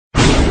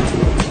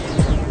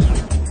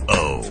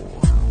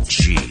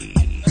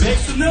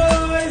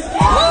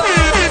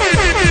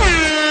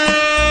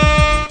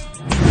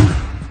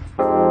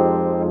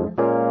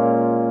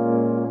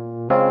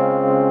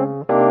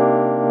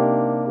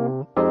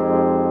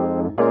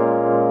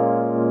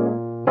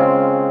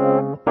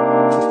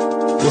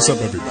What's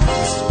up, everybody?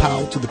 This is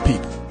Powell to the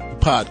People, the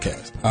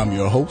podcast. I'm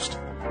your host,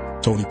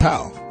 Tony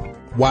Powell.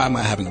 Why am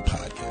I having a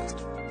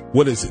podcast?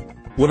 What is it?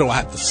 What do I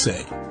have to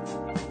say?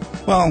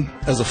 Well,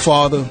 as a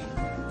father,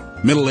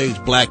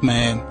 middle-aged black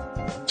man,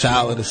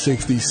 child of the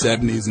 60s,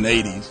 70s, and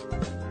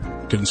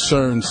 80s,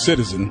 concerned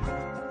citizen,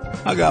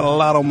 I got a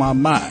lot on my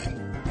mind.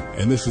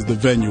 And this is the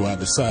venue I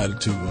decided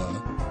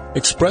to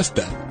express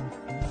that.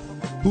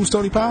 Who's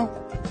Tony Powell?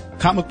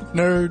 Comic book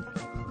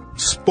nerd,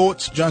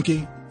 sports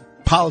junkie,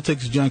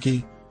 politics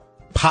junkie,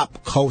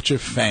 pop culture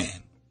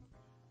fan.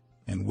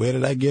 And where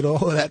did I get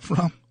all of that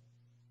from?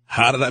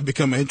 How did I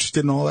become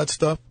interested in all that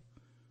stuff?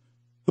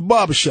 The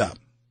barbershop.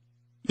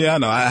 Yeah, I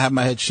know, I have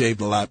my head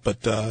shaved a lot,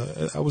 but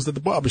I was at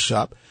the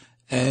barbershop.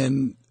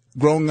 And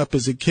growing up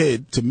as a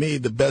kid, to me,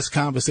 the best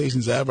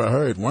conversations I ever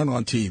heard weren't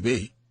on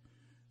TV.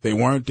 They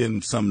weren't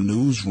in some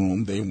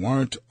newsroom. They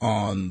weren't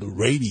on the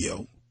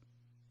radio.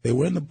 They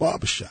were in the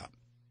barbershop.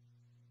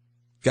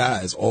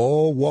 Guys,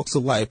 all walks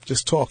of life,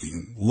 just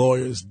talking.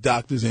 Lawyers,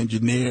 doctors,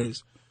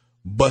 engineers,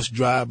 bus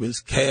drivers,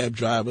 cab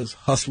drivers,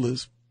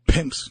 hustlers,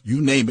 pimps,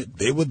 you name it.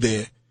 They were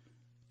there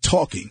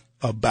talking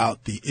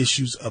about the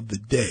issues of the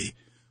day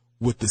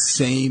with the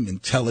same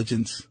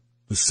intelligence,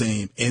 the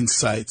same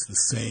insights, the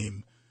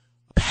same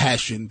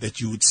passion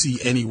that you would see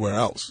anywhere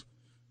else.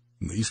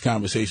 These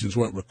conversations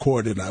weren't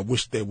recorded. I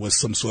wish there was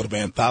some sort of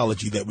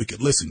anthology that we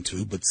could listen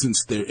to, but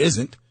since there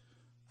isn't,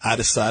 I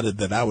decided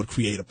that I would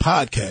create a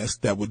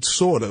podcast that would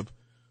sort of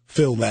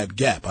fill that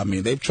gap. I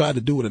mean, they've tried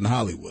to do it in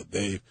Hollywood.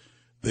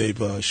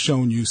 They've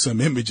shown you some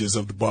images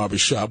of the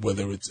barbershop,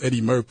 whether it's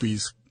Eddie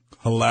Murphy's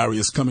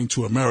hilarious Coming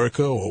to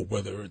America or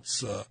whether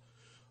it's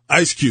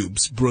Ice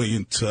Cube's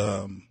brilliant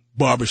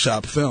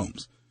barbershop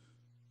films.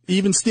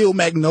 Even Steel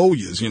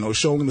Magnolias,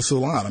 showing in the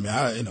salon. I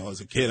mean, as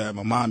a kid,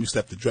 my mom used to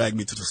have to drag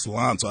me to the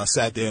salon, so I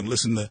sat there and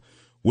listened to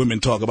women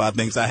talk about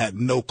things I had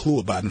no clue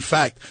about. In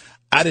fact,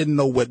 I didn't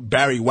know what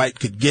Barry White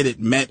could get it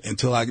meant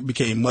until I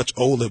became much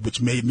older,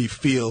 which made me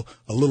feel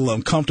a little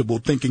uncomfortable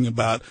thinking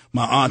about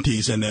my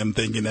aunties and them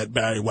thinking that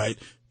Barry White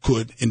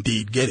could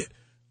indeed get it.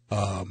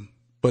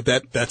 But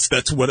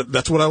that's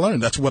what I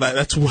learned. That's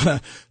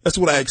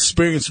what I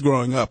experienced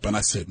growing up. And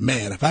I said,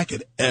 man, if I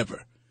could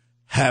ever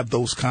have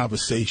those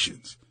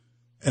conversations,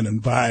 an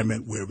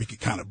environment where we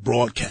could kind of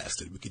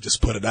broadcast it, we could just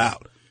put it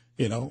out,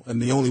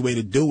 and the only way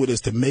to do it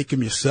is to make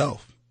them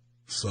yourself.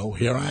 So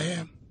here I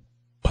am.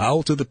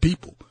 Power to the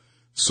people.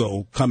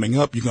 So coming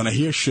up, you're going to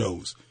hear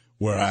shows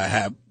where I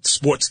have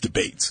sports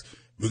debates.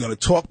 We're going to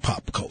talk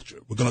pop culture.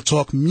 We're going to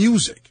talk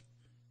music.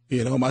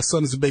 My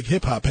son is a big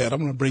hip hop head. I'm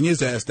going to bring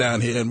his ass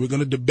down here and we're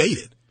going to debate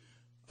it.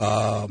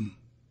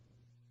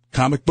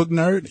 Comic book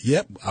nerd.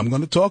 Yep. I'm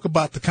going to talk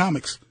about the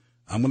comics.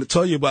 I'm going to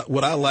tell you about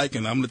what I like,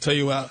 and I'm going to tell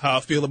you how I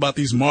feel about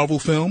these Marvel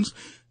films.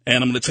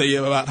 And I'm going to tell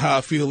you about how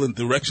I feel in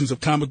the directions of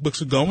comic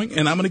books are going.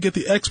 And I'm going to get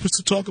the experts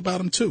to talk about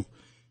them too.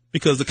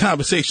 Because the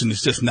conversation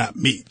is just not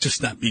me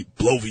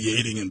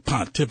bloviating and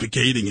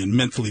pontificating and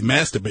mentally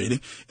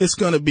masturbating. It's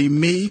going to be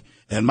me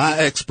and my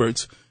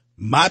experts,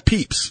 my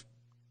peeps.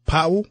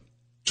 Powell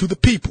to the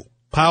people.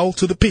 Powell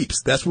to the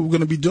peeps. That's what we're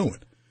going to be doing.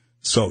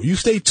 So you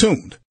stay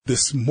tuned.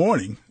 This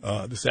morning,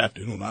 this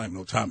afternoon, I don't know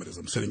what time it is.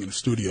 I'm sitting in a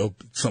studio,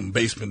 some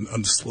basement,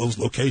 undisclosed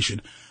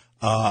location.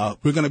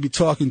 We're going to be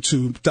talking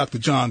to Dr.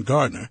 John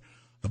Gardner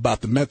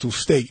about the mental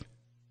state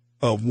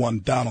of one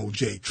Donald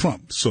J.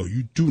 Trump. So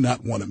you do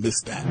not want to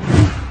miss that.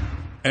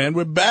 And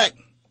we're back.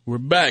 We're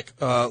back.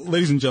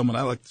 Ladies and gentlemen,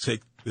 I'd like to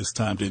take this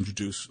time to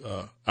introduce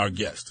our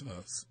guest.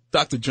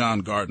 Dr.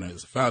 John Gardner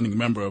is a founding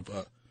member of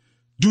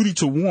Duty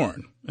to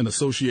Warn, an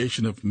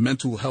association of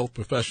mental health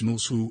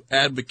professionals who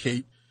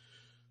advocate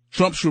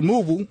Trump's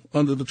removal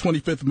under the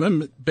 25th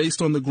Amendment based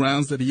on the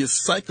grounds that he is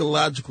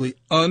psychologically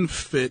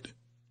unfit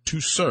to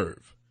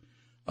serve.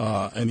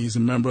 And he's a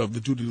member of the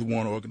Duty to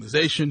Warn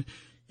organization.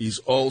 He's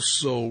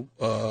also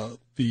one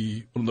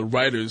of the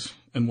writers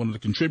and one of the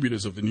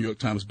contributors of the New York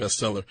Times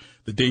bestseller,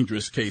 The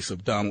Dangerous Case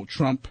of Donald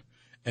Trump,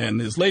 and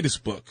his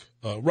latest book,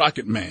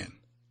 Rocket Man,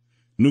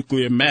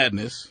 Nuclear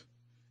Madness,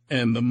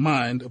 and the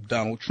Mind of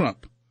Donald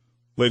Trump.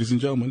 Ladies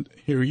and gentlemen,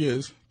 here he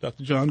is,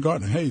 Dr. John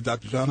Gardner. Hey,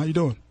 Dr. John, how you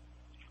doing?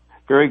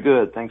 Very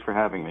good. Thanks for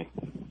having me.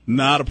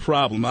 Not a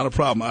problem. Not a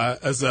problem.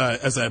 As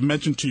I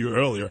mentioned to you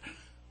earlier,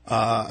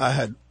 I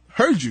had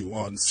heard you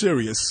on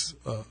Sirius,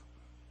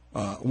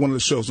 one of the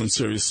shows on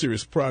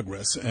Sirius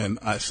Progress, and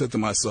I said to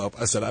myself,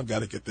 I've got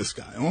to get this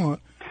guy on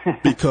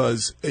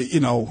because,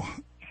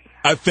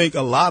 I think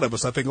a lot of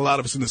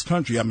us in this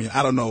country,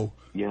 I don't know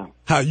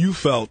how you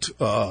felt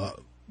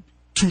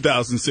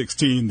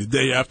 2016, the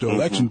day after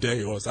Election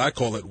Day, or as I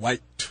call it,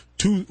 White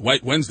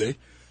Wednesday.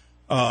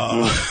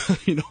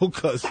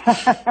 Because,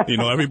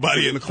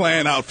 everybody in the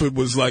Klan outfit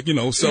was like,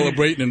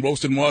 celebrating and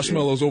roasting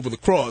marshmallows over the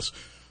cross.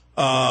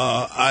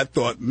 I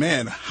thought,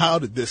 man, how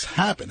did this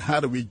happen? How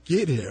did we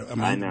get here?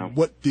 I know.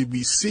 What did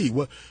we see?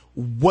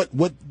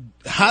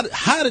 How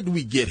did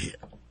we get here,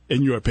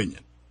 in your opinion?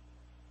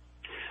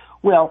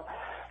 Well,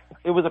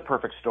 it was a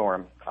perfect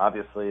storm.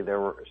 Obviously, there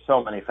were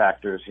so many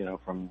factors,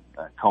 from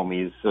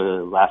Comey's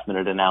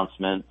last-minute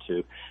announcement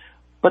to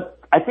But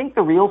I think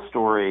the real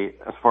story,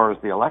 as far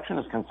as the election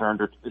is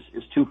concerned,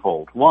 is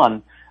twofold.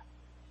 One,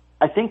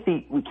 I think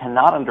we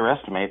cannot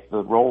underestimate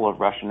the role of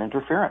Russian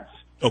interference.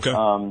 Okay.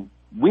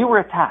 We were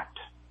attacked.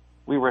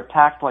 We were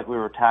attacked like we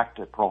were attacked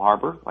at Pearl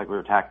Harbor, like we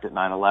were attacked at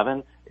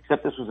 9/11,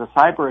 except this was a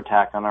cyber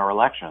attack on our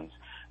elections.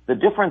 The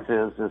difference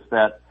is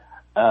that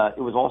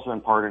it was also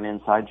in part an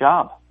inside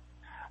job,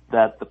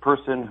 that the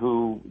person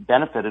who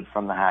benefited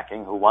from the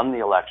hacking, who won the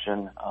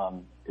election,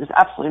 there's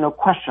absolutely no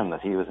question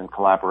that he was in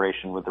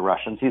collaboration with the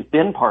Russians. He's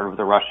been part of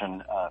the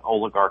Russian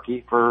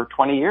oligarchy for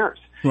 20 years.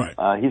 Right.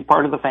 He's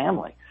part of the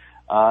family.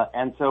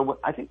 And so what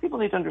I think people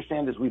need to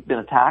understand is we've been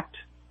attacked,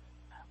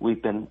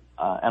 we've been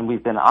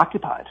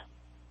occupied,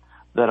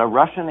 that a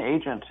Russian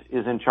agent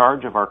is in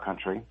charge of our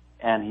country,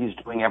 and he's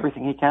doing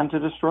everything he can to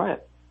destroy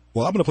it.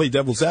 Well, I'm going to play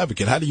devil's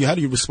advocate. How do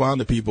you respond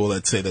to people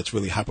that say that's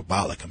really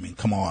hyperbolic? I mean,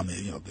 come on,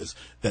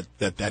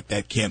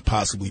 that can't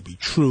possibly be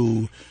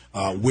true.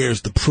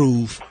 Where's the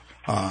proof?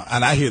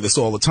 And I hear this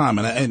all the time.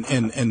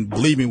 And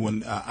believe me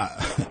when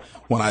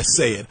I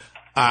say it,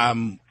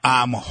 I'm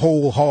a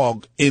whole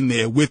hog in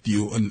there with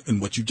you in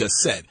what you just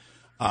said.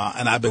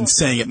 And I've been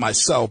saying it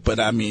myself. But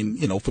I mean,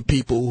 for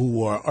people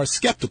who are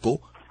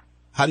skeptical,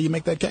 how do you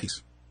make that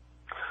case?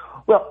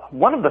 Well,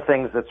 one of the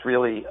things that's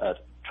really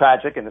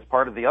tragic, and is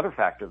part of the other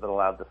factor that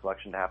allowed this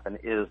election to happen,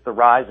 is the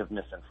rise of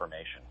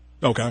misinformation.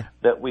 Okay.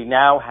 That we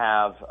now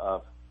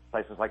have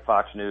places like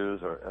Fox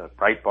News or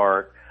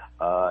Breitbart,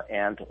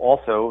 and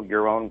also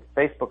your own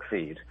Facebook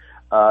feed,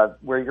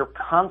 where you're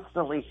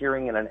constantly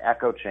hearing in an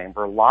echo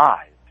chamber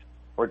lies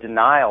or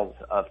denials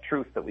of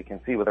truth that we can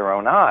see with our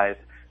own eyes,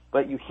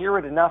 but you hear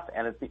it enough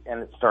and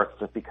it starts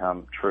to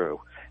become true.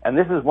 And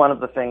this is one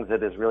of the things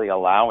that is really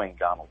allowing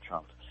Donald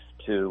Trump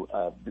to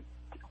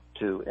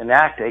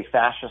enact a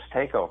fascist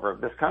takeover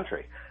of this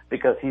country,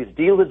 because he's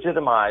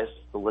delegitimized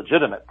the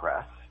legitimate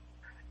press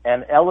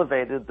and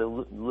elevated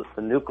the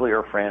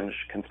nuclear fringe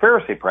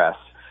conspiracy press,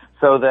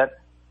 so that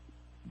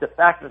the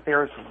fact that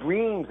there's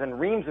reams and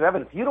reams of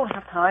evidence, you don't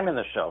have time in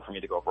the show for me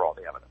to go over all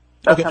the evidence.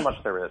 That's how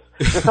much there is.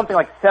 There's something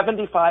like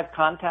 75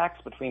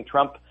 contacts between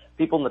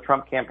people in the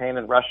Trump campaign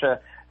in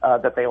Russia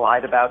that they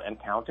lied about, and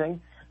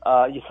counting.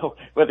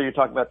 Whether you're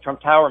talking about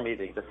Trump Tower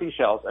meeting, the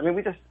Seychelles. I mean,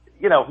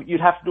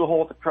 you'd have to do a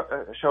whole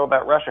show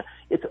about Russia.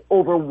 It's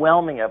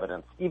overwhelming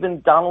evidence.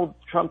 Even Donald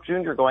Trump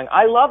Jr. going,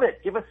 "I love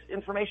it. Give us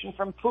information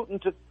from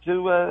Putin to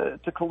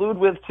collude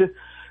with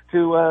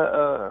to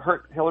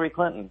hurt Hillary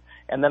Clinton."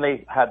 And then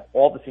they had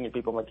all the senior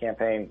people in the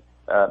campaign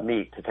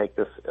meet to take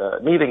this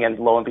meeting, and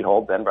lo and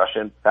behold, then Russia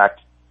in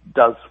fact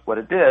does what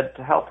it did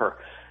to help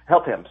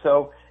him.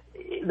 So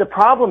the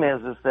problem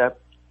is that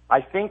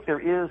I think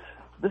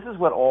this is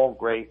what all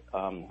great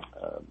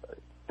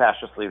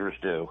fascist leaders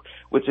do,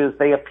 which is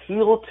they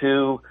appeal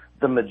to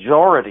the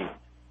majority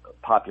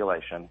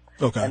population,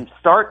 and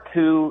start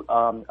to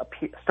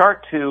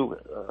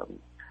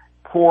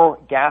pour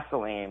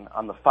gasoline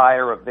on the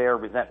fire of their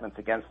resentments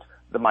against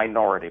the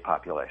minority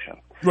population.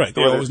 Right.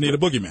 They always need a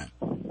boogeyman.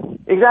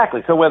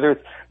 Exactly. So whether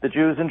it's the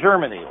Jews in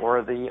Germany,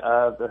 or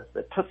the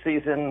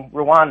Tutsis in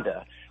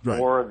Rwanda, right,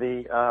 or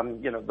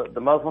the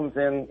Muslims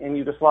in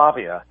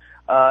Yugoslavia,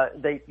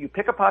 you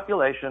pick a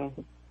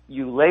population,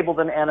 you label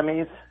them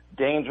enemies,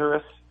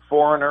 dangerous,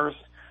 foreigners,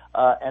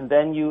 and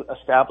then you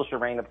establish a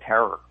reign of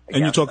terror.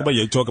 And you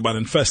talk about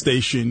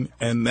infestation,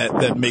 and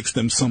that makes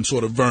them some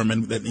sort of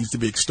vermin that needs to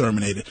be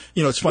exterminated.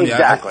 It's funny.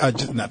 Exactly. I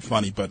just, not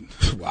funny, but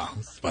wow,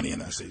 it's funny,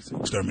 and I say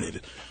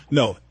exterminated.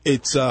 No,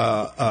 it's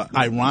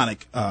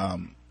ironic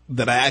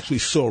that I actually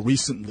saw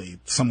recently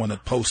someone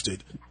had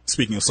posted.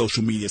 Speaking of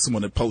social media,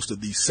 someone had posted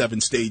these 7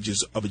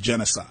 stages of a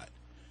genocide.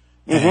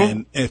 Mm-hmm.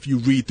 And if you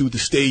read through the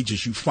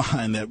stages, you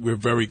find that we're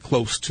very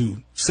close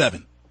to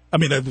 7. I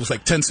mean, it was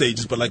like 10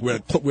 stages, but like we're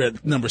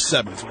at number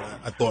 7 is what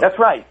I thought. That's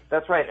right.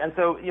 And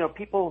so,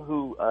 people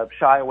who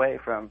shy away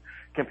from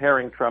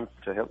comparing Trump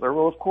to Hitler,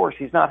 well, of course,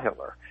 he's not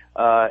Hitler.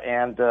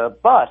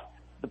 But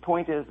the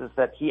point is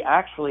that he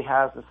actually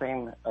has the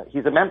same,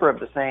 he's a member of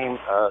the same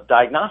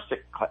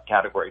diagnostic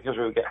category. Here's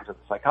where we get into the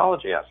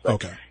psychology aspect.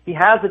 Okay. He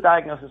has a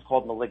diagnosis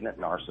called malignant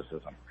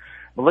narcissism.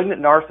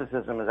 Malignant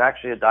narcissism is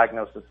actually a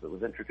diagnosis that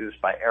was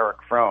introduced by Erich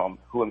Fromm,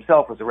 who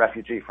himself was a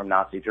refugee from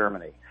Nazi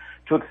Germany,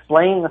 to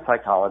explain the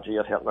psychology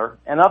of Hitler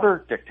and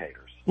other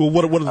dictators. Well,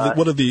 what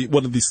are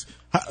these?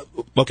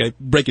 Okay,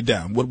 break it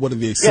down. What are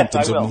the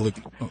symptoms of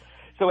malignant? Oh.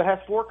 So it has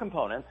 4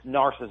 components: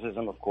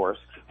 narcissism, of course,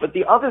 but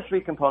the other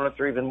 3 components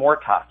are even more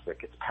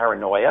toxic. It's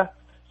paranoia.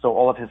 So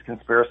all of his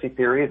conspiracy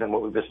theories and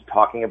what we've been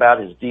talking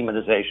about, his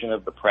demonization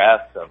of the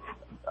press, of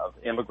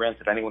immigrants,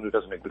 and anyone who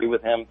doesn't agree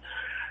with him,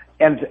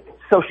 and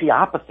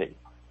sociopathy.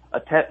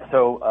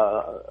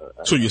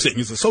 So you're saying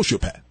he's a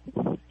sociopath?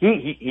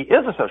 He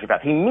is a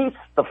sociopath. He meets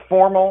the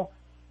formal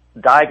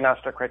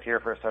diagnostic criteria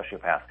for a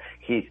sociopath.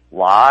 He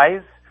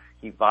lies,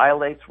 he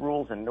violates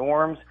rules and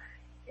norms,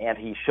 and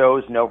he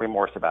shows no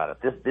remorse about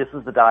it. This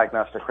is the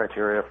diagnostic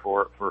criteria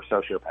for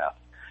sociopath.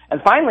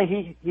 And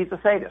finally, he's a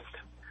sadist.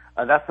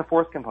 That's the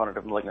 4th component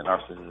of malignant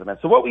narcissism. And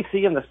so what we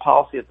see in this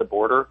policy at the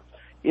border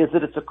is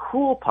that it's a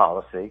cruel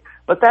policy,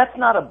 but that's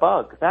not a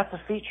bug. That's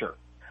a feature.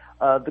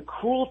 the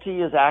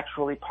cruelty is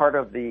actually part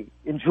of the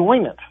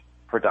enjoyment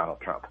for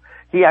Donald Trump.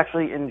 He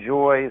actually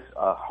enjoys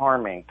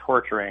harming,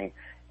 torturing,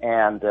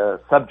 and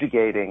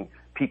subjugating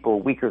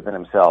people weaker than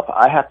himself.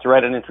 I had to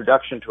write an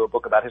introduction to a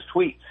book about his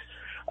tweets.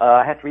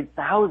 I had to read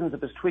thousands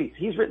of his tweets.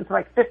 He's written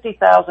something like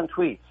 50,000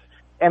 tweets,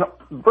 and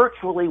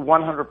virtually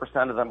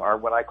 100% of them are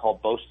what I call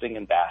boasting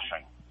and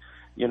bashing.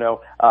 You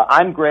know,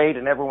 I'm great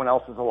and everyone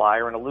else is a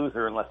liar and a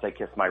loser unless they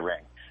kiss my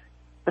ring.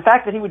 The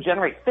fact that he would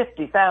generate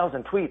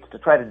 50,000 tweets to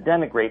try to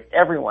denigrate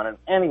everyone and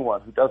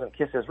anyone who doesn't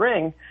kiss his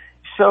ring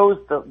shows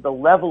the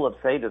level of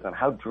sadism,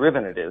 how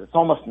driven it is. It's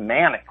almost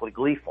manically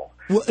gleeful,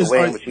 the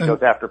way in which he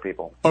goes after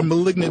people. Are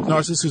malignant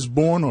narcissists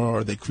born or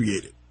are they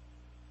created?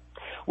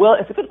 Well,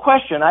 it's a good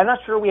question. I'm not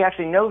sure we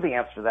actually know the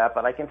answer to that,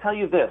 but I can tell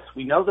you this.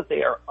 We know that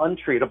they are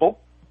untreatable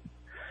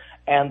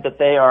and that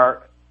they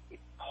are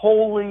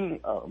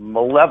wholly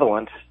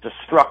malevolent,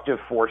 destructive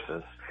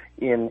forces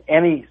in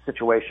any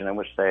situation in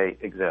which they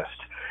exist.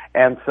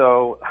 And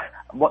so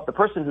the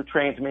person who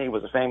trained me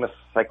was a famous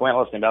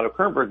psychoanalyst named Otto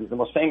Kernberg. He's the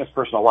most famous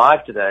person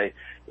alive today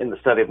in the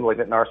study of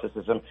malignant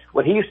narcissism.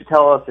 What he used to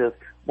tell us is,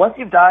 once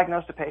you've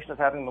diagnosed a patient as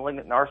having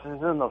malignant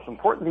narcissism, the most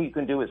important thing you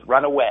can do is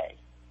run away.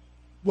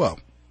 Well,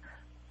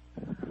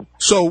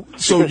 so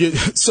he's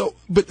a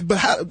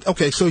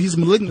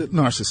malignant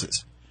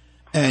narcissist,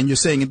 and you're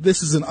saying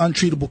this is an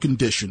untreatable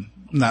condition,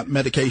 not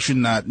medication,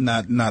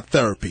 not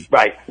therapy.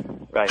 Right.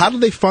 Right. How do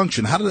they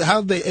function? How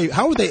are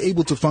they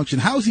able to function?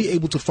 How is he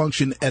able to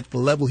function at the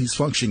level he's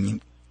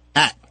functioning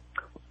at?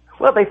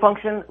 Well, they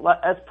function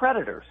as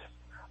predators.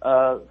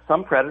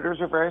 Some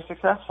predators are very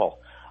successful.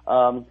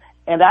 And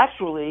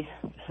actually,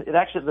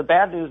 the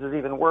bad news is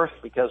even worse,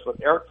 because what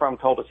Eric Fromm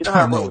told us,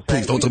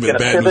 please don't tell me the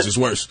bad news is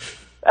worse.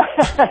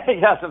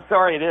 Yes, I'm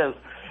sorry, it is.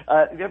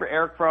 Remember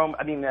Eric Fromm?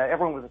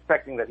 Everyone was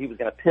expecting that he was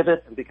going to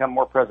pivot and become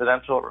more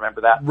presidential.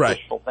 Remember that? Right.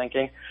 Wishful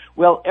thinking.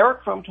 Well,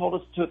 Eric Fromm told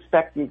us to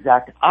expect the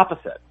exact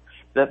opposite,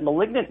 that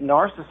malignant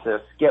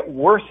narcissists get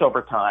worse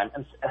over time,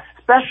 and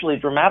especially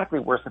dramatically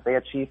worse if they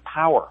achieve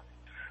power,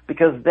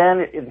 because then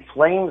it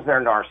inflames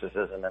their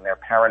narcissism and their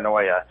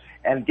paranoia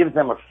and gives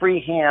them a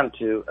free hand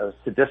to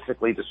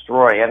sadistically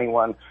destroy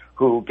anyone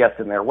who gets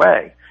in their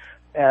way.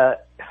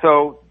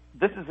 So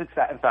this is in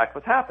fact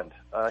what's happened.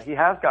 He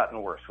has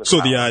gotten worse.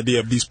 So the idea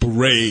of these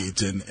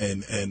parades and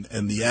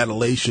the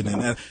adulation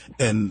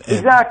and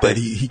exactly. that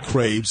he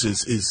craves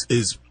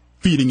is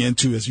feeding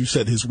into, as you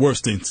said, his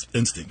worst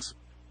instincts.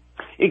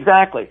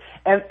 Exactly.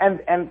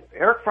 And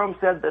Eric Fromm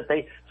said that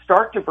they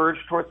start to verge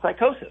towards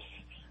psychosis,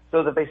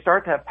 so that they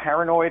start to have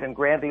paranoid and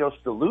grandiose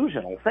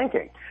delusional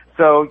thinking.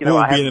 So,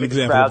 what would be an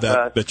example of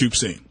that you've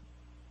seen?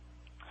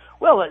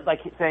 Well, like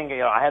saying,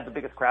 I had the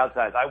biggest crowd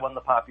size. I won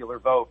the popular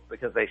vote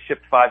because they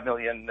shipped 5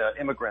 million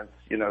immigrants,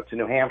 to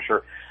New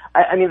Hampshire.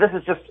 This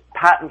is just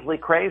patently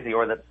crazy.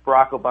 Or that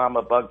Barack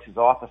Obama bugged his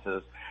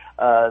offices.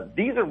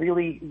 These are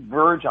really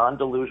verge on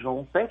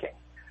delusional thinking.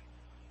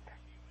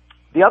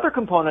 The other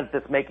component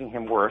that's making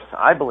him worse,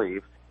 I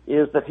believe,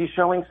 is that he's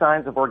showing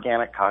signs of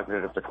organic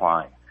cognitive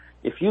decline.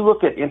 If you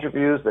look at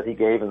interviews that he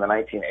gave in the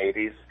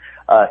 1980s,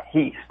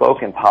 he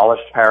spoke in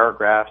polished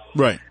paragraphs.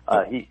 Right.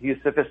 He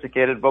used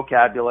sophisticated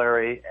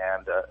vocabulary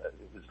and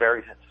was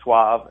very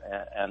suave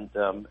and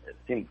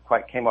it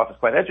came off as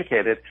quite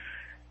educated.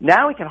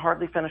 Now he can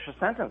hardly finish a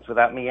sentence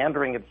without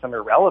meandering into some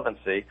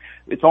irrelevancy.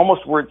 It's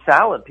almost word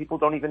salad. People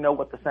don't even know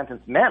what the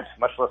sentence meant,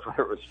 much less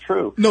whether it was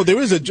true. No, there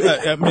is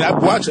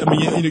I've watched.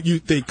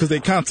 Because they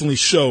constantly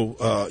show,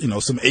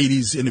 some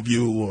 '80s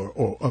interview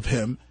or of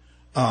him,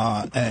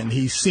 and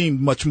he seemed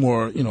much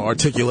more,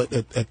 articulate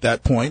at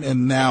that point.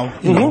 And now,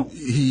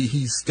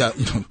 he's got,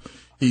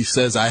 he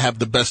says, "I have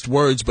the best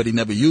words," but he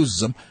never uses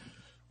them.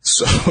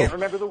 So I can't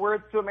remember the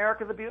words to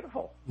 "America the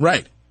Beautiful."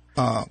 Right.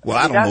 I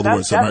don't know the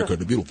words to "America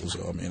the Beautiful."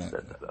 So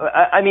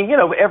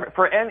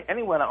for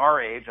anyone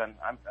our age, that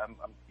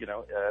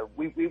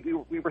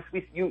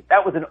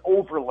was an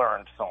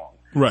overlearned song.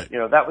 Right.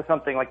 That was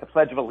something like the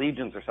Pledge of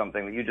Allegiance or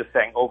something that you just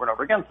sang over and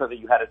over again so that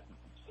you had it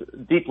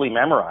deeply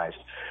memorized.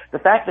 The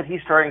fact that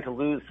he's starting to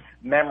lose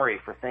memory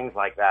for things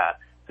like that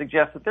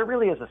suggests that there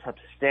really is a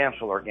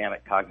substantial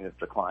organic cognitive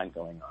decline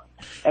going on.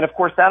 And of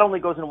course, that only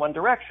goes in one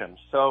direction.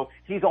 So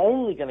he's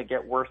only going to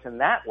get worse in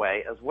that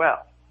way as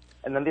well.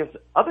 And then there's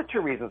other two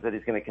reasons that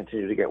he's going to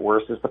continue to get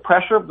worse is the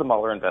pressure of the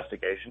Mueller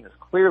investigation is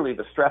clearly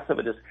the stress of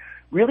it is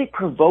really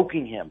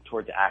provoking him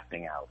towards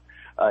acting out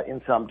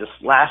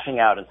lashing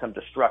out in some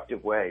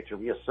destructive way to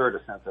reassert a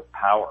sense of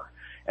power.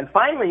 And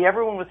finally,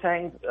 everyone was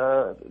saying,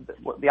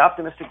 the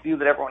optimistic view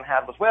that everyone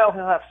had was, well,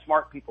 he'll have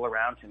smart people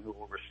around him who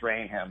will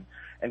restrain him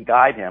and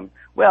guide him.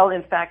 Well,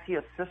 in fact, he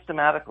has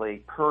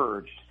systematically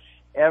purged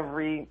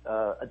every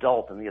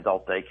adult in the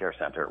adult daycare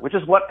center, which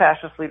is what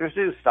fascist leaders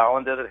do.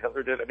 Stalin did it,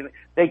 Hitler did it.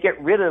 They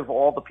get rid of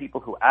all the people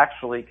who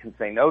actually can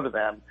say no to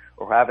them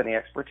or have any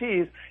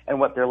expertise, and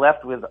what they're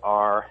left with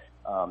are,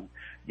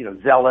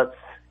 zealots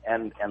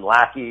and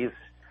lackeys,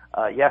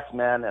 yes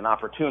men and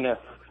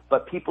opportunists,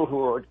 but people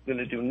who are going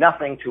to do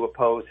nothing to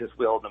oppose his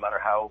will, no matter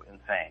how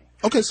insane.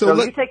 Okay, so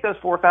you take those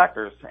four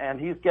factors, and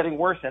he's getting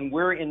worse, and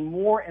we're in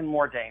more and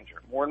more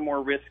danger, more and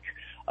more risk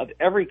of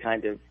every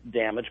kind of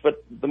damage.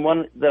 But the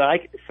one that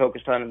I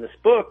focused on in this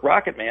book,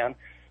 Rocket Man,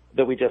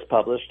 that we just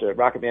published,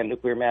 Rocket Man,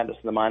 Nuclear Madness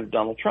in the Mind of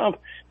Donald Trump,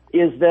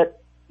 is that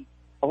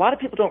a lot of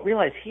people don't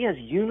realize he has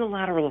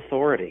unilateral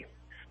authority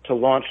to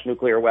launch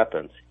nuclear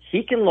weapons.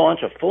 He can launch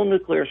a full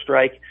nuclear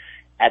strike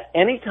at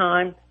any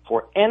time,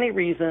 for any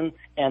reason,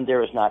 and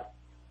there is not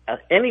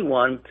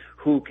anyone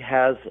who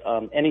has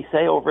any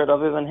say over it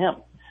other than him.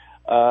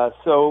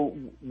 So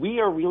we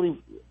are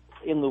really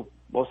in the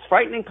most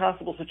frightening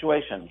possible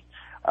situation.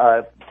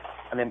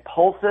 An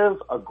impulsive,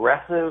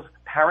 aggressive,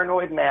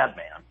 paranoid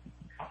madman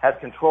has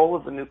control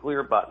of the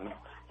nuclear button.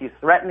 He's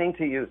threatening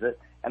to use it,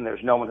 and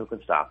there's no one who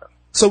can stop him.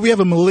 So we have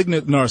a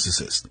malignant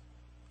narcissist,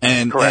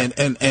 and Correct.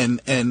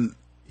 and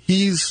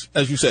he's,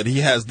 as you said, he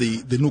has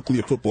the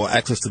nuclear football,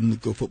 access to the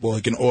nuclear football.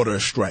 He can order a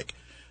strike.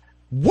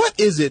 What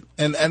is it?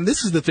 And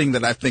this is the thing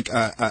that I think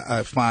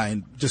I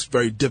find just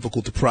very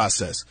difficult to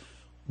process.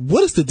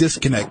 What is the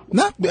disconnect?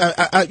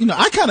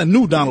 I kind of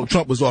knew Donald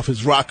Trump was off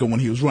his rocker when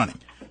he was running.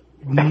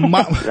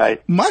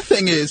 Right. My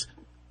thing is,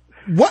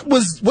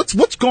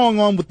 what's going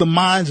on with the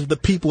minds of the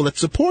people that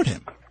support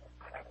him?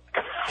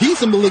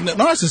 He's a malignant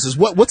narcissist.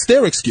 What's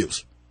their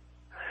excuse?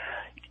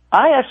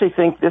 I actually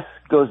think this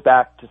goes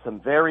back to some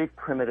very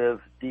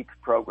primitive, deep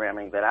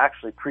programming that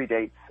actually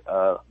predates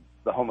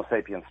the Homo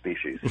sapiens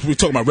species. We're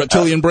talking about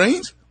reptilian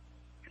brains?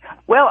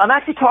 Well, I'm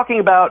actually talking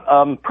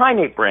about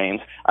primate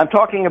brains. I'm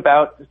talking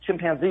about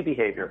chimpanzee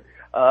behavior.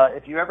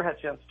 If you ever had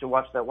a chance to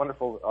watch that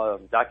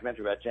wonderful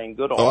documentary about Jane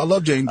Goodall. Oh, I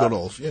love Jane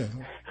Goodall, yeah.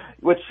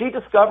 What she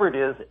discovered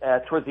is,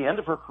 towards the end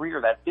of her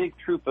career, that big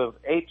troop of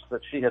apes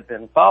that she had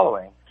been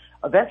following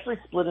eventually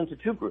split into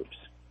two groups.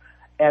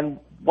 And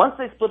once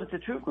they split into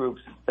two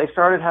groups, they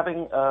started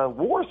having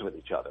wars with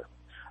each other.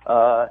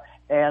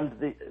 And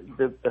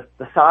the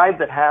side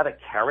that had a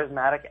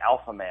charismatic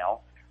alpha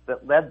male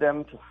that led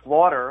them to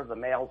slaughter the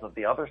males of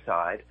the other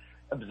side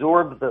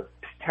absorbed the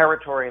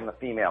territory and the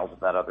females of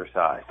that other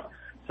side.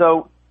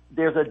 So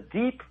there's a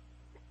deep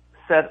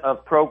set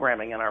of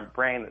programming in our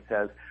brain that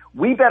says,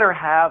 we better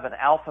have an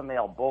alpha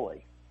male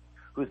bully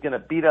who's going to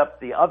beat up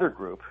the other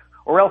group,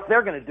 or else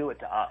they're going to do it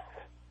to us.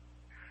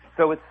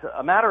 So it's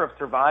a matter of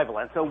survival.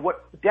 And so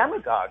what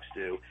demagogues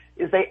do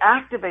is they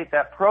activate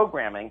that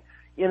programming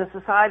in a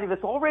society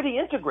that's already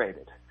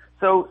integrated.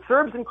 So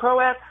Serbs and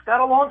Croats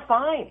got along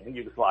fine in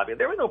Yugoslavia.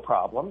 There were no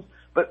problems.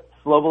 But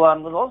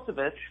Slobodan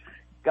Milosevic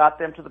got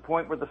them to the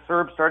point where the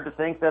Serbs started to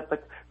think that the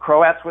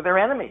Croats were their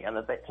enemy, and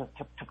that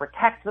to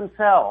protect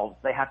themselves,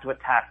 they had to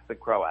attack the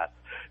Croats.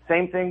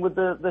 Same thing with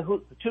the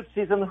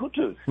Tutsis and the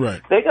Hutus.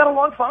 Right. They got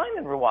along fine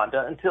in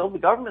Rwanda until the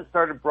government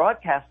started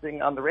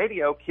broadcasting on the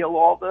radio, kill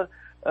all the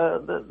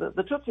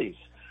Tutsis.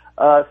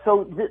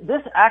 So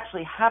this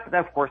actually happened.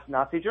 Of course,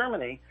 Nazi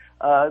Germany,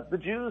 the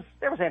Jews,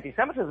 there was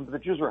anti-Semitism, but the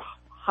Jews were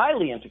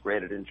highly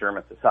integrated in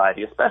German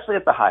society, especially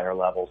at the higher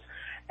levels.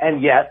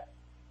 And yet,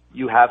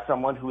 you have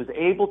someone who is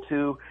able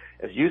to,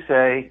 as you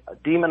say,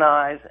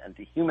 demonize and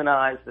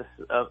dehumanize this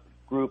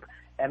group,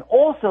 and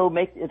also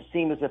make it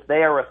seem as if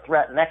they are a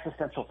threat, an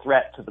existential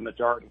threat to the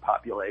majority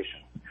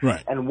population.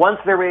 Right. And once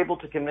they're able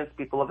to convince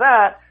people of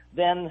that,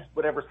 then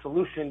whatever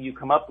solution you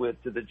come up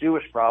with to the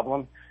Jewish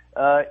problem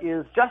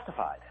is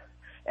justified.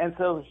 And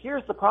so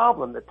here's the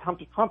problem, that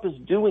Trump is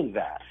doing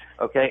that,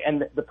 okay?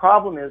 And the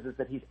problem is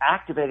that he's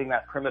activating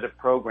that primitive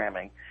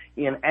programming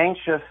in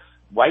anxious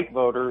white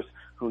voters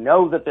who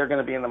know that they're going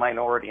to be in the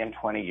minority in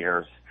 20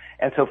 years,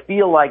 and so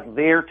feel like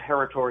their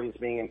territory is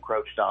being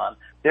encroached on,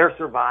 their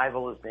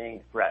survival is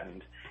being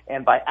threatened.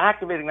 And by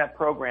activating that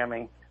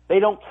programming, they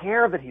don't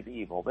care that he's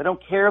evil. They don't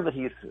care that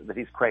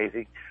he's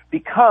crazy,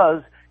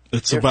 because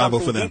it's survival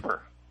for them.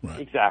 Deeper. Right.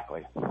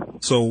 Exactly.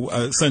 So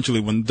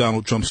essentially, when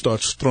Donald Trump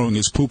starts throwing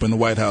his poop in the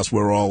White House,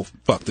 we're all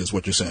fucked, is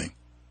what you're saying.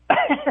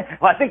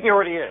 Well, I think he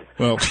already is.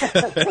 Well,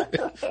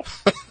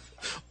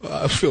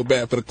 I feel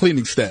bad for the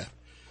cleaning staff.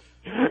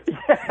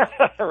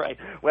 Right.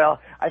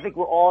 Well, I think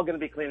we're all going to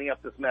be cleaning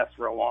up this mess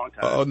for a long time.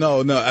 Oh no,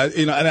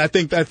 and I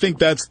think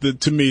that's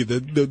to me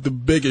the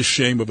biggest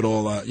shame of it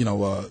all.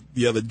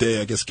 The other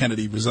day, I guess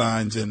Kennedy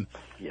resigns, and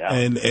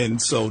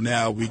so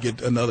now we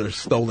get another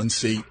stolen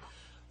seat.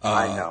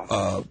 I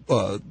know.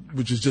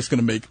 Which is just going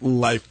to make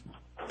life,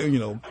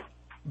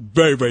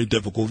 very, very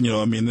difficult.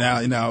 I mean,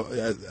 now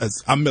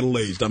as I'm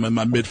middle-aged, I'm in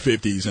my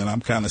mid-50s, and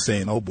I'm kind of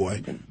saying, oh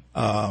boy,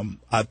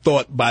 I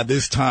thought by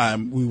this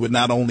time we would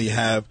not only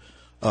have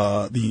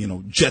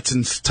the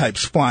Jetsons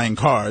types flying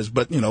cars,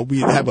 but we'd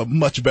have a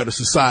much better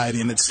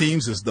society. And it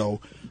seems as though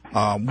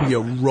we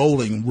are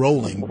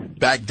rolling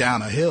back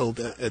down a hill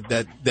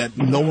that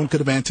no one could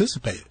have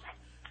anticipated.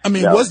 I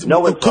mean,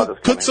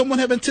 could someone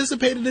have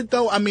anticipated it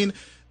though? I mean,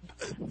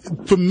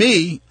 for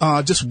me,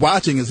 just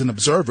watching as an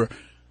observer,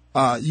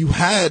 you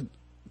had,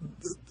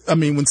 I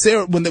mean,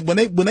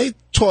 when they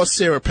tossed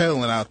Sarah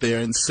Palin out there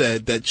and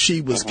said that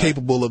she was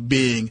capable of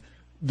being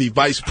the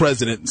vice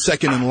president,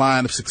 second in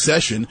line of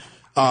succession,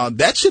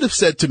 that should have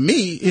said to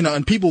me,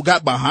 and people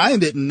got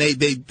behind it and they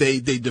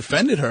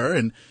defended her,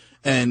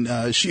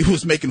 and she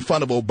was making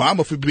fun of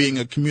Obama for being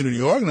a community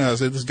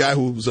organizer. This guy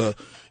who was a,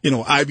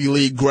 Ivy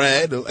League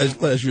grad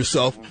as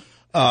yourself.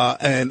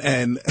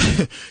 and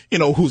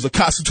who's a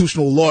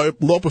constitutional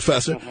law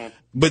professor. Mm-hmm.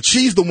 But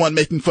she's the one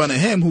making fun of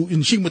him,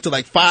 and she went to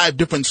like 5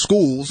 different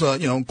schools,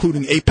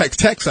 including Apex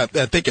Tech, I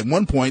think at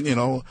one point,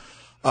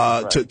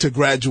 right. to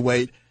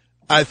graduate.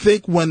 I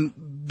think when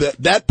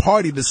that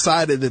party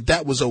decided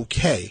that was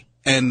okay,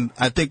 and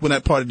I think when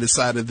that party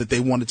decided that they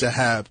wanted to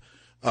have,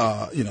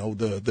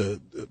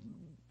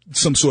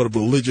 some sort of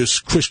religious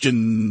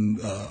Christian,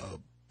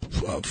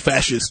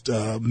 fascist,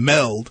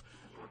 meld,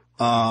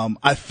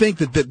 I think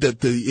that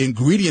the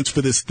ingredients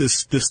for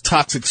this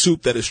toxic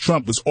soup that is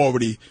Trump was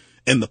already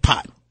in the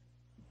pot.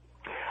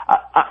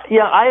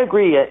 Yeah, I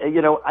agree.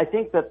 I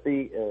think that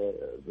the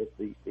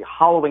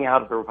hollowing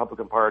out of the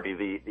Republican Party,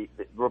 the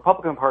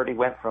Republican Party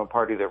went from a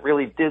party that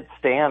really did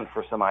stand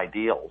for some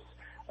ideals,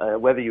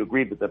 whether you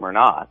agreed with them or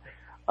not,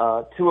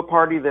 to a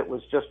party that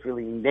was just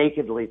really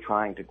nakedly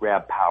trying to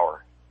grab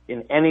power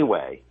in any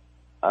way,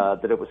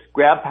 that it was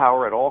grab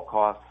power at all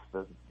costs.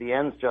 The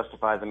ends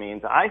justify the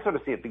means. I sort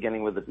of see it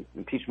beginning with the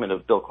impeachment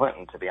of Bill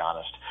Clinton, to be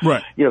honest.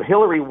 Right.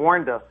 Hillary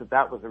warned us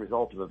that was the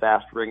result of a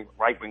vast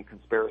right-wing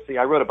conspiracy.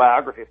 I wrote a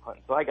biography of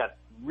Clinton, so I got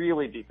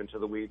really deep into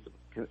the weeds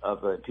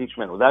of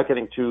impeachment without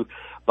getting too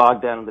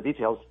bogged down in the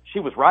details. She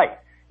was right.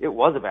 It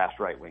was a vast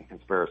right-wing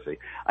conspiracy.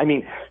 I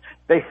mean,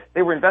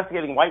 they were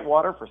investigating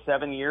Whitewater for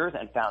 7 years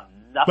and found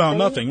nothing. Found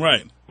nothing,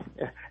 right.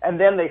 And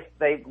then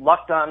they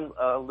lucked on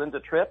Linda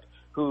Tripp,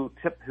 who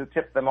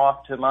tipped them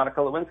off to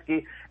Monica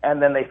Lewinsky,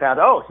 and then they found,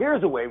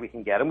 here's a way we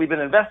can get him. We've been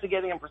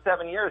investigating him for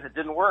 7 years. It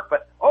didn't work,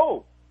 but,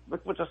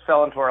 look what just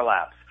fell into our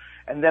laps.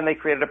 And then they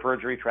created a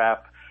perjury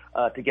trap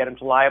to get him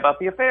to lie about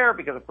the affair,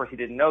 because, of course, he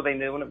didn't know they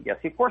knew. And, yes,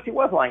 of course, he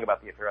was lying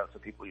about the affair. That's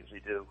what people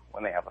usually do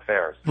when they have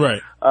affairs.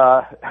 Right.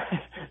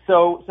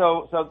 So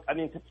I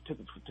mean,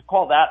 to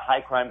call that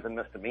high crimes and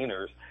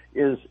misdemeanors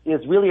is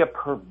really a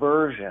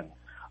perversion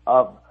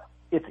of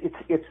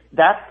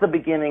that's the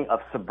beginning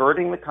of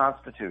subverting the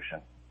Constitution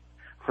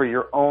for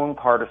your own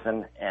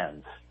partisan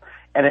ends.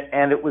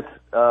 And it was,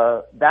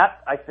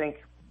 that I think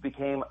we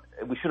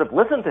should have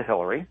listened to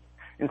Hillary.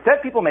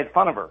 Instead, people made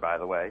fun of her, by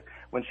the way.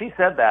 When she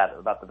said that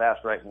about the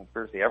vast right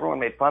conspiracy, everyone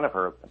made fun of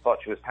her and thought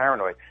she was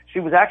paranoid.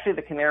 She was actually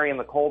the canary in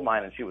the coal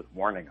mine, and she was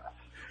warning us.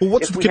 Well,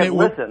 if we had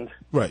listened.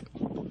 Right.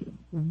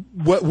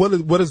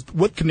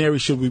 What canary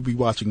should we be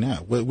watching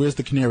now? Where's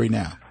the canary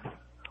now?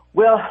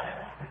 Well,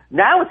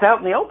 now it's out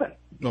in the open.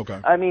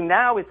 Okay. I mean,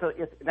 now it's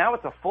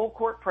a full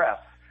court press.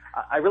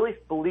 I really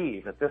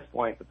believe at this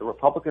point that the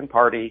Republican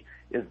Party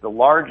is the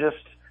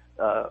largest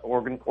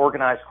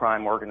organized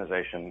crime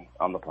organization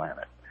on the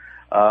planet.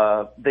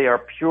 They are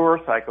pure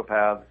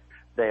psychopaths.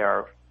 They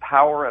are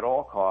power at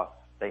all costs.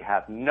 They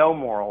have no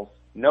morals,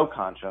 no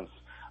conscience.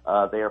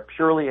 They are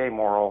purely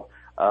amoral.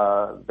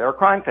 They're a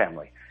crime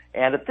family.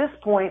 And at this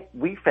point,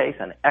 we face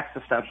an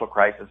existential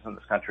crisis in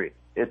this country.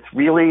 It's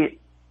really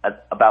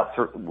about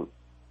certain.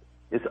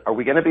 Are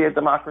we going to be a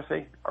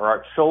democracy? Are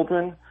our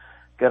children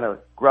going to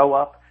grow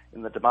up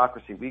in the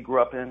democracy we grew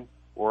up in?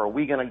 Or are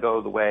we going to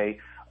go the way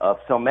of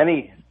so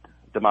many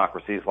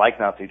democracies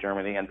like Nazi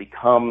Germany and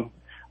become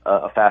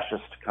a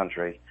fascist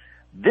country?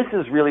 This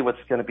is really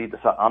what's going to be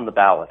on the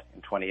ballot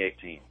in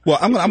 2018. Well,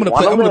 I'm going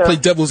to play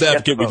devil's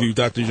advocate with you,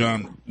 Dr.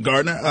 John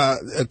Gardner,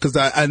 because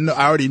I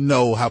already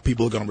know how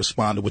people are going to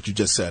respond to what you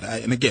just said.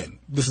 And again,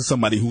 this is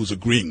somebody who's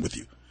agreeing with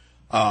you.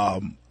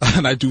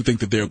 And I do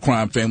think that they're a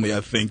crime family.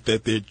 I think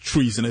that they're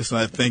treasonous, and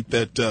I think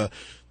that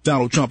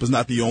Donald Trump is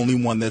not the only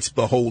one that's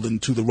beholden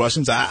to the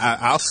Russians.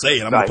 I'll say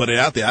it. I'm going to put it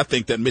out there. I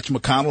think that Mitch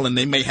McConnell, and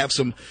they may have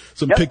some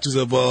pictures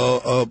of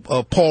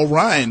Paul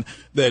Ryan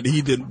that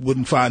he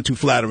wouldn't find too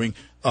flattering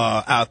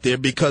out there,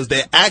 because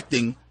they're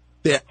acting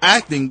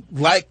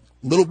like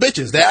little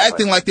bitches. They're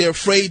acting like they're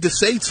afraid to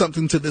say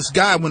something to this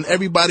guy when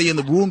everybody in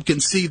the room can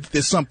see that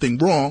there's something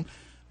wrong.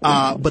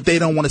 But they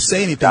don't want to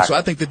say anything. So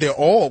I think that they're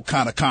all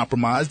kind of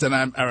compromised. And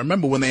I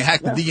remember when they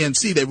hacked the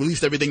DNC, they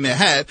released everything they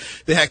had.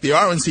 They hacked the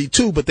RNC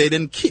too, but they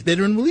didn't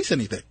release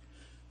anything.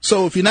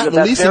 So if you're not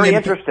releasing anything,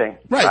 that's very interesting.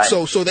 Right.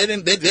 So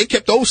they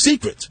kept those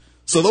secrets.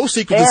 So those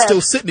secrets are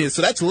still sitting there.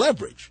 So that's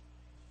leverage.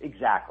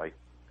 Exactly.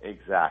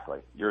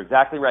 You're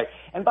exactly right.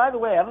 And by the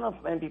way, I don't know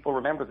if many people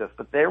remember this,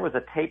 but there was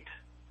a taped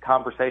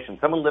conversation.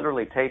 Someone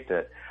literally taped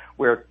it,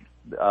 where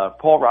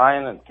Paul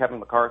Ryan and Kevin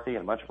McCarthy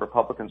and a bunch of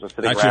Republicans were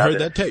sitting around. I actually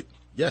heard that tape.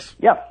 Yes.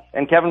 Yeah.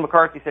 And Kevin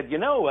McCarthy said,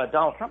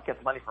 Donald Trump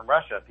gets money from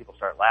Russia. People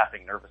start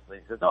laughing nervously.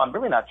 He says, no, I'm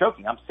really not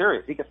joking. I'm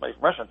serious. He gets money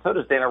from Russia, and so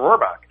does Dana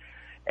Rohrabaugh.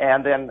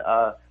 And then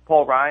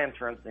Paul Ryan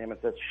turns to him and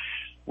says,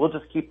 shh, we'll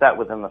just keep that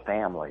within the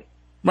family.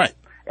 Right.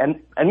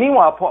 And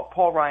meanwhile,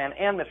 Paul Ryan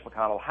and Mitch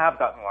McConnell have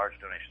gotten large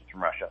donations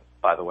from Russia,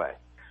 by the way.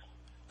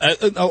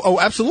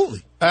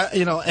 Absolutely.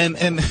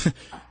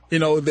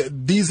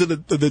 These are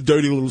the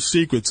dirty little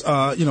secrets.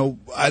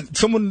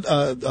 Someone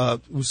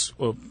who's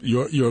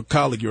your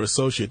colleague, your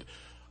associate,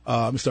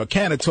 Mr.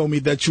 Arcana, told me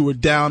that you were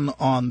down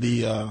on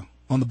the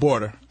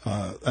border,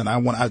 and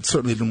I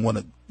certainly didn't want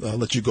to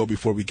let you go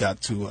before we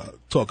got to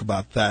talk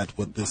about that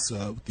with this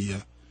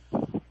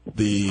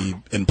the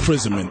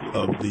imprisonment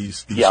of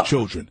these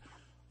children.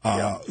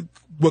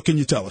 What can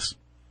you tell us?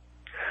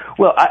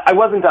 Well, I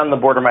wasn't on the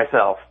border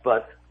myself,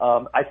 but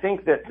I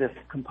think that this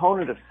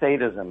component of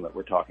sadism that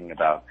we're talking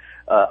about,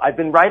 I've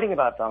been writing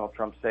about Donald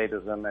Trump's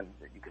sadism, and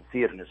you can see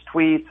it in his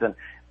tweets,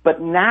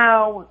 but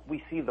now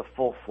we see the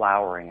full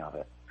flowering of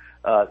it.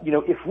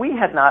 If we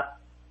had not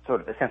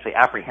sort of essentially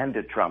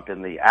apprehended Trump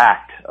in the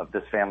act of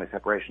this family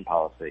separation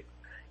policy,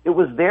 it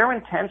was their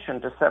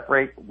intention to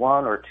separate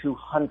 100,000 or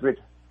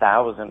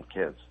 200,000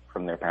 kids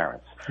from their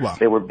parents. Wow.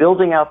 They were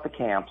building out the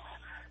camps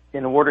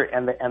in order,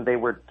 and they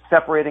were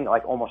separating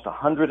like almost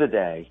 100 a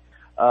day,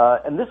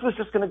 and this was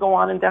just going to go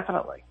on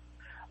indefinitely.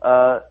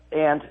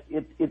 And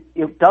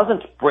it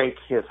doesn't break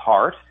his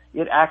heart.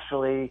 It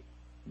actually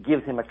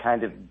gives him a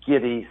kind of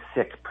giddy,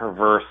 sick,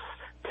 perverse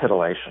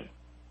titillation.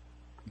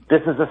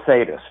 This is a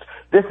sadist.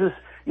 This is,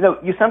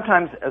 you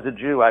sometimes, as a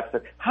Jew, I've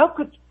said, how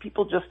could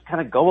people just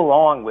kind of go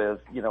along with,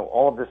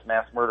 all of this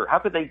mass murder? How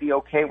could they be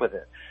okay with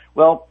it?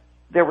 Well,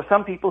 there were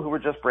some people who were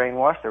just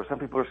brainwashed. There were some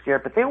people who were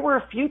scared, but there were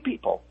a few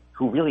people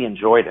who really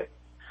enjoyed it.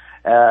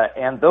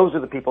 And those are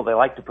the people they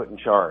like to put in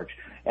charge.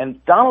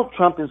 And Donald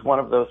Trump is one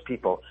of those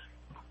people.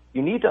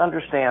 You need to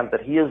understand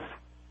that he is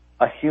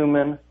a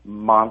human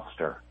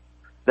monster,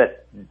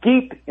 that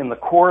deep in the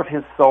core of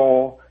his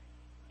soul,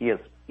 he is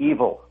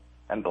evil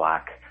and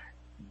black.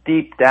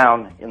 Deep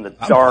down in the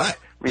dark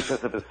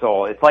recesses of his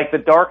soul. It's like the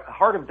dark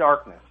heart of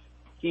darkness.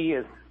 He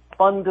is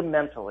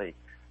fundamentally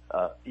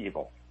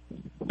evil.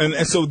 And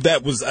so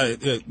that was,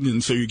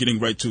 so you're getting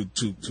right to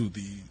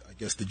the, I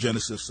guess, the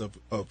genesis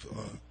of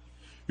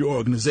your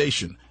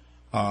organization.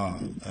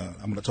 I'm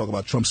going to talk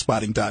about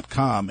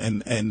TrumpSpotting.com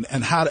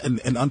and how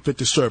and Unfit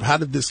to Serve. How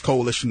did this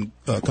coalition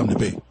come to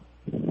be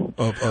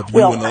of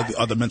you and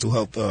other mental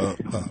health?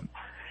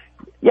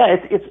 Yeah,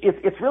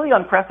 it's really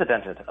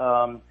unprecedented.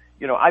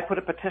 I put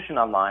a petition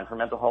online for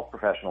mental health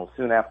professionals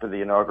soon after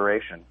the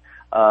inauguration,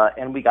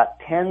 and we got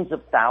tens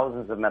of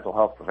thousands of mental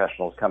health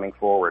professionals coming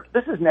forward.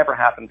 This has never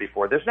happened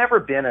before. There's never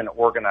been an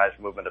organized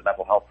movement of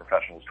mental health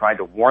professionals trying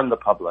to warn the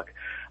public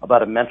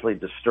about a mentally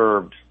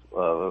disturbed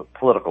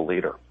political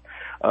leader.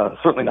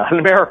 Certainly not an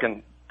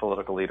American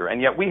political leader.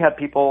 And yet we had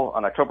people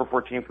on October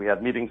 14th, we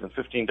had meetings in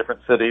 15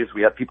 different cities.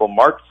 We had people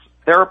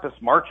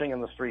therapists marching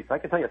in the streets. I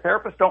can tell you,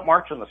 therapists don't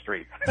march in the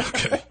streets.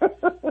 Okay.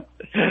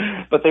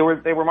 But they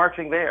were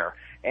marching there.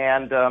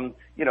 And,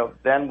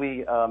 then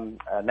we,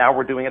 now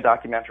we're doing a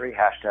documentary,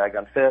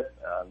 #Unfit,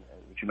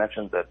 which you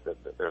mentioned that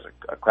there's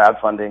a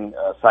crowdfunding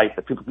site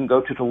that people can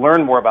go to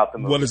learn more about the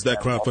movie. What is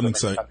that crowdfunding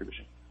site?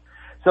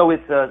 So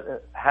it's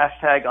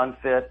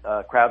 #Unfit,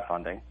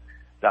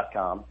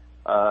 crowdfunding.com.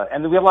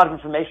 And we have a lot of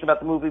information about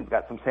the movie. We've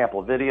got some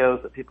sample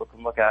videos that people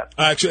can look at.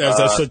 Actually, as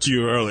I said to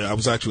you earlier, I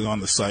was actually on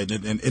the site,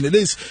 and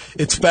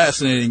it's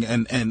fascinating,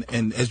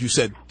 and as you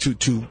said,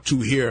 to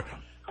hear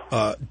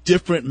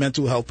different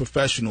mental health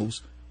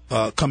professionals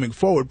coming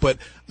forward. But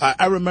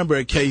I remember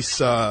a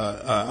case.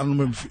 I don't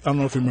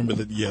know if you remember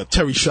the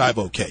Terry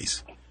Schiavo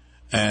case.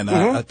 And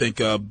I think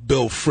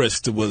Bill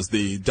Frist was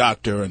the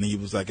doctor, and he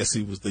was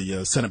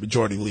the Senate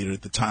Majority Leader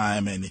at the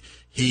time, and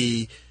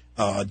he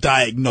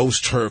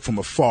diagnosed her from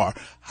afar.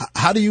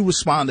 How do you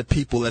respond to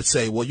people that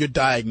say, "Well, you're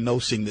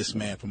diagnosing this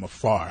man from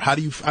afar"? How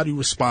do you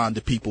respond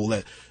to people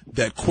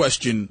that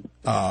question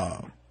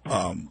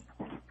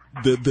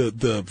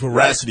the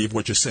veracity of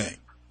what you're saying?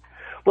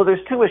 Well,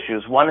 there's two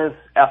issues. One is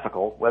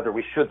ethical, whether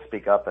we should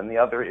speak up, and the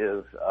other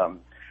is,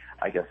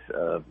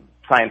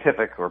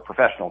 scientific or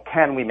professional.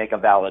 Can we make a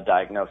valid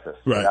diagnosis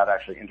without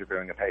actually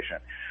interviewing a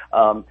patient?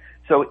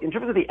 So in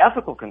terms of the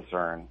ethical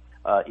concern,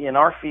 in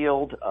our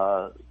field,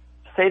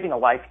 saving a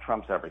life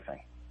trumps everything.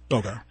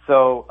 Okay.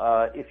 So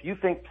if you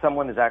think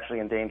someone is actually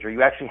in danger,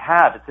 you actually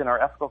have, it's in our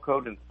ethical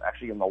code and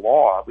actually in the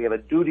law, we have a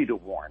duty to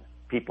warn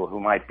people who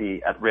might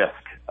be at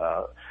risk.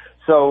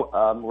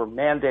 We're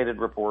mandated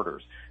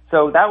reporters.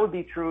 So that would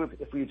be true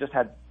if we just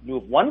knew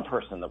of one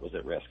person that was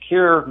at risk.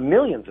 Here,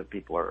 millions of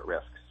people are at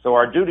risk. So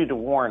our duty to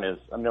warn is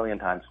 1,000,000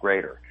 times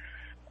greater.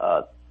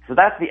 So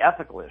that's the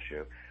ethical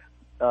issue.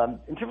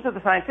 In terms of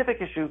the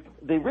scientific issue,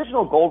 the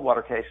original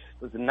Goldwater case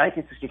was in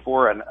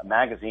 1964, and a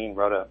magazine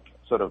wrote a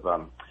sort of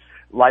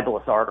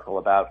libelous article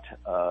about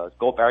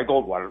Barry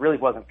Goldwater. It really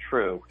wasn't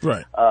true.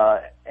 Right.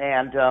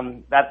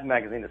 And that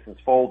magazine has since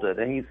folded,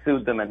 and he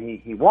sued them,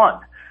 and he won.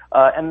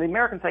 And the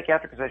American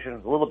Psychiatric Association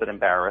was a little bit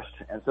embarrassed,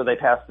 and so they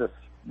passed this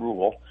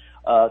rule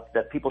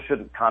that people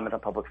shouldn't comment on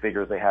public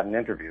figures they hadn't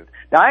interviewed.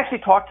 Now, I actually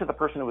talked to the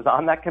person who was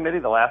on that committee,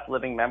 the last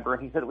living member,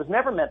 and he said it was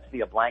never meant to be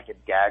a blanket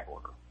gag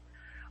order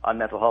on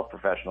mental health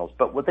professionals.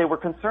 But what they were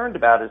concerned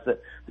about is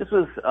that this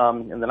was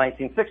in the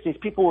 1960s,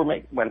 people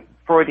were when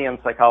Freudian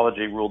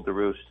psychology ruled the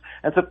roost.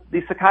 And so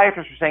these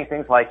psychiatrists were saying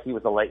things like he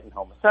was a latent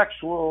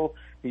homosexual,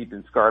 he'd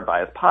been scarred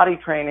by his potty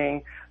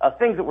training,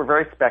 things that were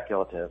very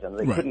speculative, and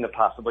they couldn't have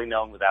possibly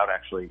known without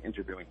actually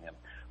interviewing him.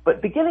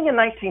 But beginning in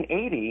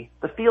 1980,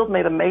 the field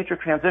made a major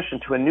transition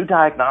to a new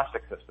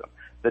diagnostic system,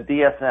 the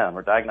DSM,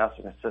 or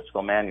Diagnostic and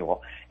Statistical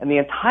Manual. And the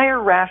entire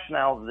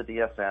rationale of the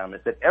DSM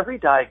is that every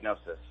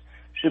diagnosis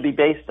should be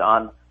based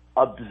on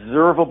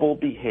observable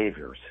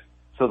behaviors.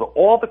 So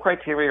all the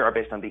criteria are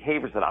based on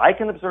behaviors that I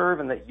can observe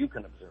and that you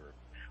can observe.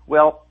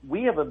 Well,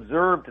 we have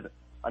observed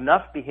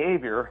enough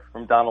behavior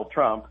from Donald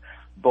Trump,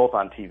 both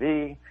on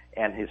TV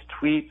and his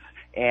tweets,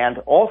 and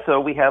also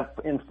we have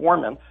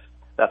informants.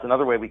 That's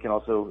another way we can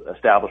also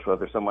establish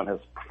whether someone has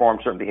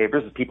performed certain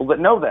behaviors, is people that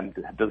know them.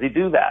 Does he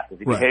do that? Does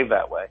he behave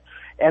that way?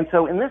 And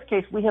so in this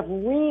case, we have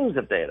reams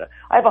of data.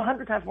 I have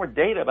 100 times more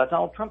data about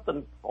Donald Trump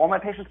than all my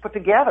patients put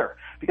together,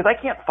 because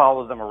I can't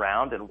follow them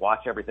around and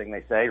watch everything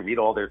they say, read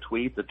all their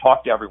tweets, and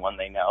talk to everyone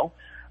they know.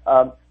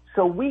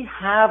 So we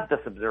have this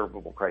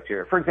observable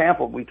criteria. For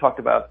example, we talked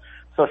about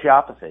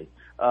sociopathy.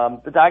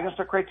 The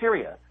diagnostic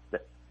criteria,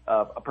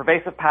 a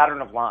pervasive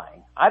pattern of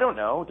lying. I don't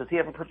know. Does he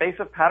have a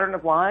pervasive pattern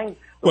of lying?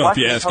 Well, if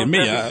you're asking me,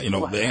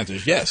 the answer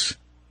is yes.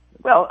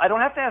 Well, I don't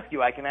have to ask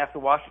you. I can ask the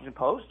Washington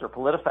Post or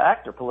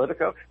PolitiFact or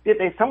Politico.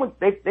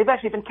 They've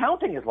actually been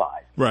counting his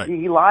lies. Right.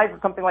 He lies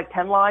something like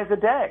 10 lies a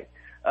day.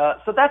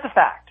 So that's a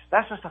fact.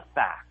 That's just a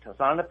fact. It's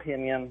not an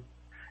opinion.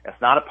 It's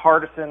not a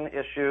partisan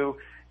issue.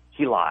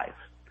 He lies.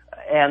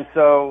 And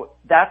so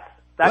that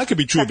could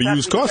be true of a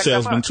used car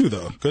salesman too,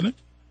 though, couldn't it?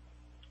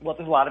 Well,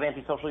 there's a lot of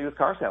antisocial used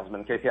car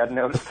salesmen, in case you hadn't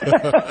noticed.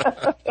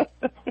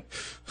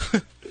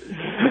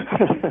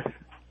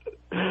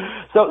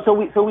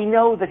 So we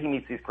know that he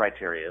meets these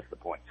criteria, is the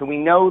point. So we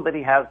know that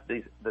he has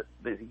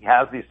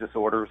these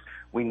disorders.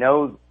 We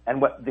know, and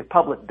what the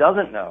public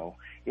doesn't know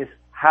is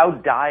how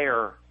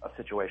dire a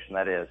situation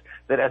that is.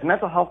 That as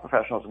mental health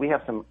professionals, we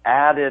have some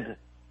added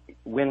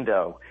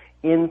window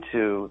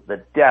into the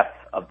depth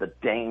of the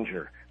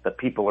danger that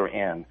people are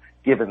in,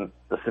 given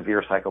the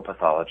severe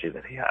psychopathology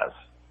that he has.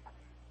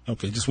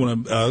 Okay, just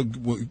want to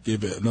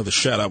give another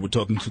shout-out. We're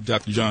talking to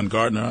Dr. John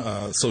Gardner,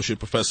 Associate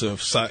Professor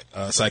of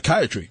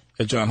Psychiatry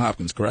at Johns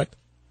Hopkins, correct?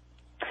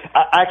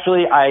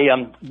 Actually, I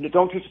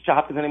don't teach at Johns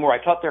Hopkins anymore. I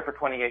taught there for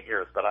 28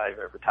 years, but I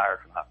retired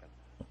from Hopkins.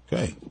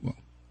 Okay. Well,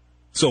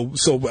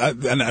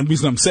 and the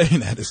reason I'm saying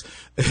that is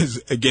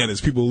again,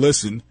 as people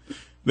listen,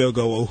 they'll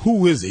go, well,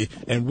 who is he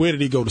and where did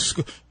he go to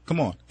school?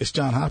 Come on, it's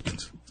Johns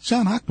Hopkins.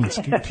 Johns Hopkins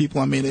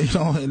people. I mean,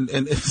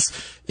 and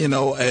it's, and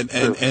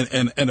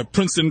a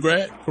Princeton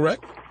grad,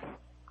 correct?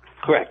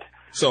 Correct.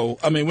 So,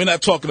 I mean, we're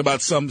not talking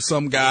about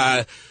some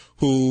guy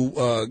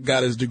who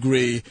got his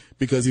degree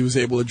because he was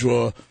able to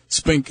draw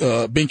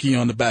Binky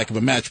on the back of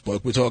a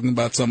matchbook. We're talking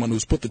about someone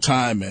who's put the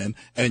time in,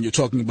 and you're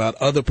talking about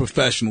other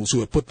professionals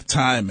who have put the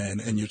time in,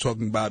 and you're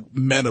talking about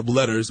men and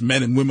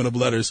women of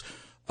letters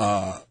who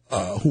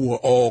are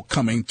all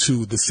coming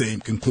to the same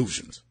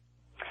conclusions.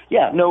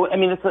 Yeah, no, I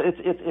mean, it's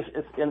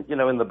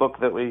in the book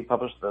that we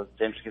published, The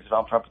Dangerous Case of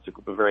Donald Trump, it's a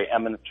group of very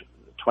eminent,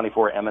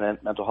 24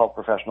 eminent mental health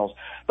professionals.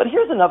 But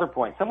here's another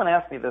point. Someone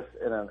asked me this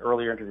in an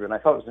earlier interview, and I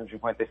thought it was an interesting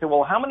point. They said,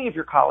 well, how many of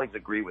your colleagues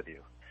agree with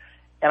you?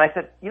 And I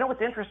said,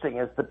 what's interesting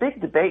is the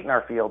big debate in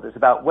our field is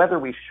about whether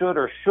we should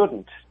or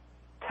shouldn't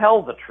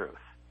tell the truth.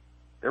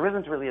 There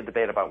isn't really a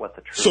debate about what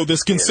the truth is. So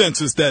there's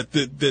consensus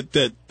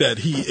that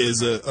he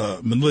is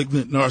a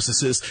malignant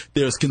narcissist.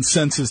 There's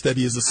consensus that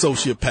he is a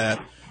sociopath.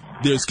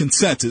 There's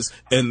consensus,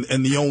 and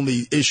the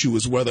only issue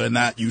is whether or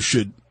not you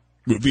should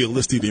reveal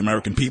this to the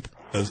American people.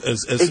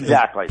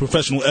 Exactly. As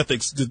professional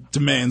ethics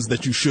demands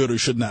that you should or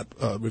should not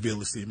reveal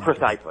this to the American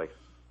Precisely.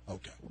 people.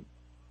 Okay.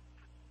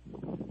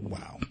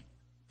 Wow.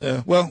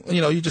 Well,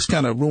 you just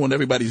kind of ruined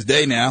everybody's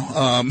day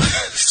now.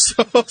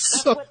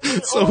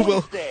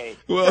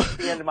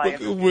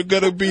 We're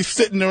going to be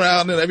sitting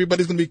around and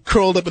everybody's going to be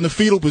curled up in the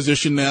fetal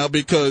position now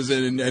because,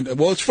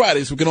 it's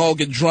Friday, so we can all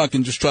get drunk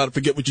and just try to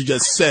forget what you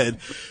just said,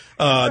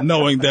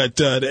 knowing that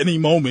at any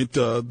moment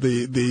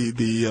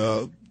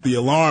the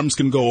alarms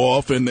can go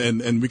off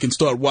and we can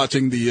start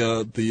watching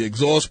the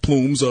exhaust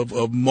plumes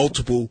of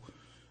multiple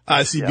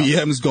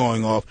ICBMs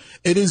going off.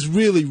 It is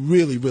really,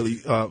 really,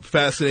 really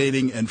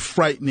fascinating and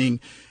frightening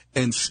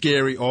and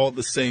scary all at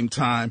the same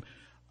time.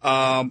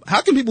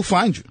 How can people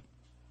find you?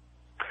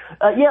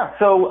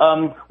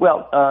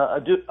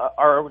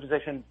 Our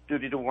organization,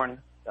 Duty to Warn,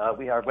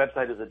 our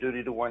website is at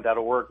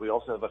dutytowarn.org. We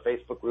also have a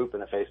Facebook group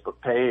and a Facebook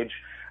page.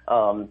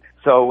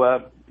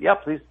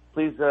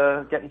 Please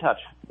get in touch.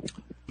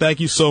 Thank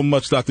you so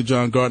much, Dr.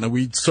 John Gardner.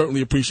 We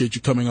certainly appreciate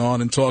you coming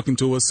on and talking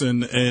to us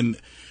and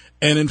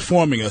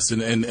informing us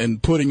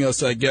and putting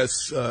us, I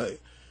guess,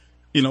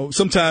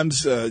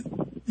 sometimes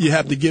you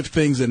have to give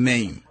things a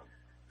name.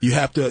 You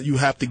have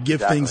to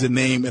give things a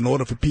name in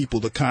order for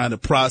people to kind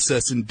of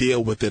process and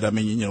deal with it. I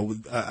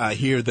mean, I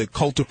hear the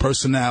cult of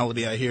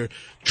personality. I hear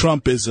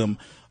Trumpism.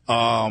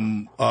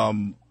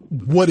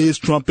 What is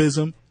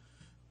Trumpism?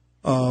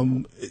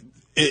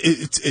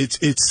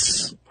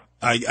 It's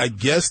I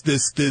guess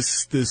this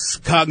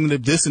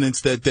cognitive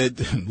dissonance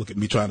that look at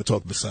me trying to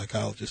talk to the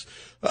psychologist.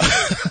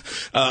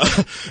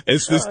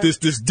 It's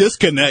this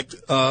disconnect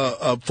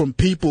from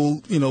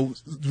people,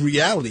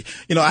 reality.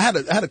 I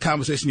had a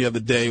conversation the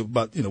other day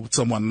about with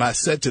someone, and I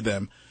said to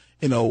them,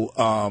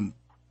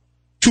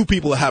 two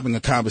people are having a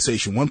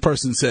conversation. One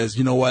person says,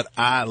 you know what,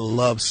 I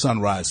love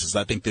sunrises.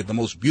 I think they're the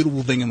most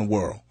beautiful thing in the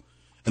world.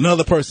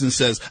 Another person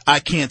says, I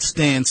can't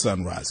stand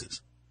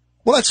sunrises.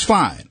 Well, that's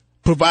fine,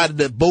 provided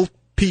that both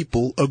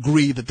people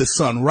agree that the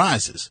sun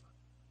rises.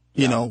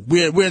 You know,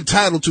 we're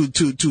entitled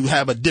to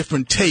have a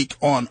different take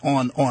on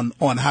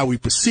how we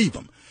perceive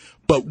them.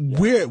 But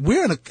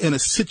we're in a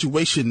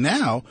situation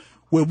now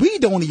where we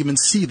don't even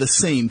see the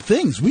same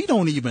things. We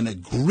don't even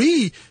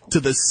agree to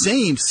the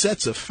same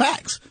sets of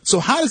facts. So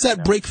how does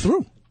that break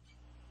through?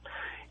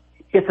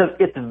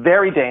 It's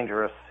very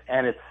dangerous,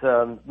 and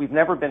we've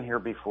never been here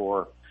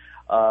before.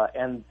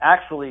 And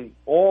actually,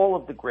 all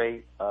of the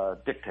great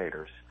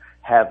dictators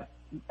have,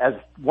 as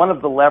one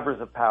of the levers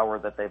of power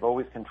that they've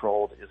always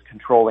controlled, is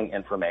controlling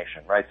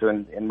information, right? So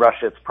in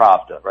Russia, it's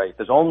Pravda, right?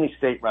 There's only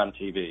state-run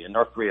TV. In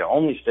North Korea,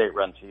 only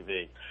state-run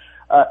TV.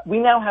 We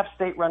now have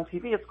state-run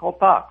TV. It's called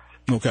Fox.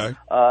 Okay.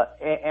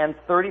 And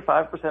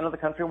 35% of the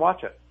country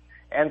watch it.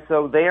 And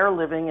so they are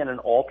living in an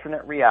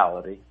alternate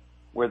reality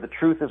where the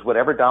truth is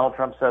whatever Donald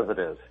Trump says it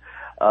is,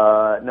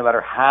 no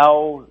matter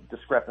how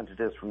discrepant it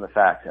is from the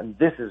facts. And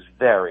this is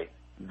very,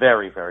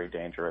 very, very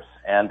dangerous.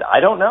 And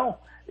I don't know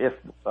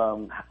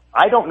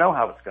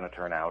how it's going to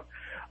turn out.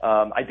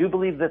 I do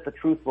believe that the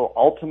truth will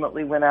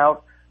ultimately win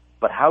out,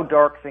 but how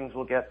dark things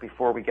will get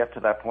before we get to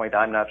that point,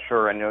 I'm not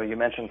sure. I know you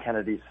mentioned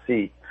Kennedy's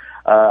seat.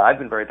 I've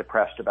been very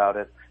depressed about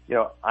it. You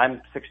know,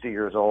 I'm 60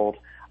 years old.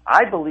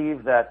 I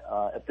believe that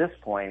at this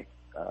point,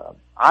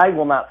 I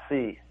will not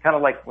see, kind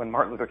of like when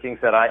Martin Luther King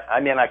said, I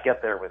may not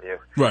get there with you.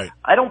 Right.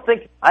 I don't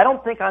think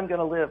I'm going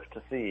to live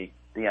to see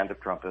the end of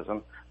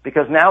Trumpism,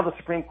 because now the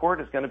Supreme Court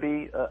is going to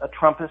be a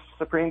Trumpist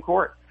Supreme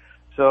Court.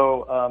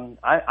 So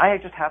I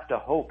just have to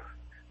hope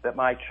that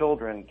my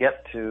children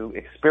get to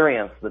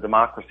experience the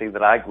democracy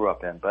that I grew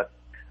up in, but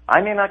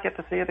I may not get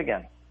to see it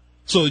again.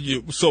 So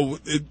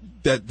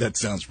that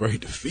sounds very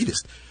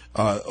defeatist.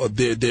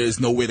 There is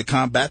no way to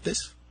combat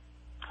this?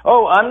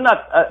 Oh, I'm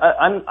not.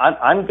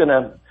 I'm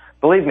gonna,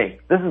 believe me,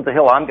 this is the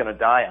hill I'm gonna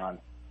die on.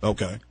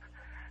 Okay.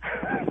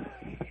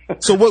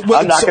 So what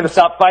I'm not gonna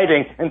stop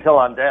fighting until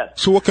I'm dead.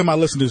 So what can my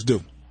listeners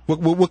do?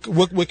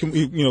 What can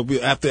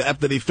we,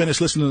 after they finish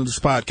listening to this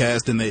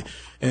podcast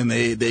and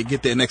they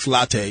get their next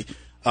latte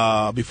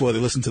before they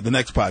listen to the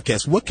next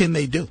podcast, what can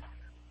they do?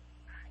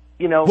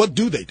 What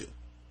do they do?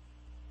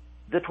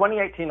 The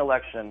 2018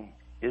 election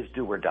is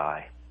do or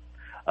die.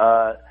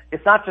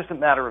 It's not just a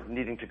matter of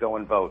needing to go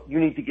and vote. You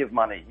need to give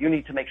money. You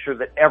need to make sure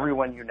that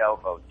everyone you know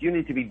votes. You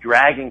need to be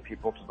dragging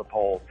people to the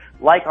polls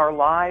like our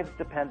lives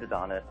depended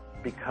on it,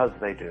 because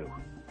they do.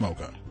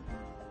 Okay.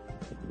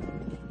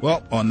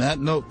 Well, on that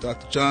note,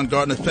 Dr. John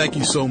Gardner, thank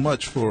you so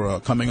much for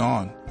coming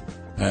on.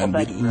 And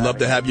we'd love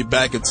to have you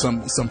back at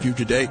some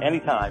future date.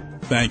 Anytime.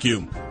 Thank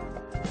you.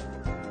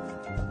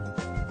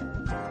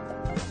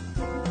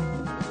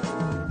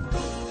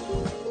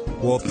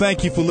 Well,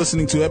 thank you for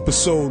listening to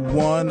episode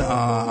 1.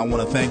 I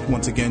want to thank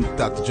once again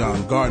Dr.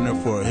 John Gardner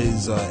for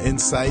his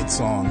insights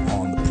on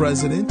the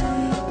president.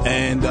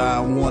 And I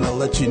want to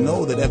let you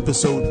know that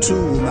episode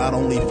 2 not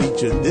only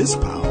featured this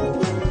power,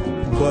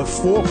 but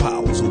 4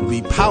 powers. It will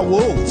be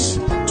powers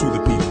to the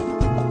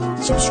people.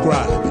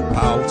 Subscribe at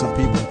Power to the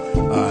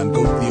People and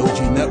go to the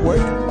OG Network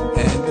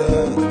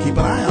and keep an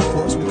eye out.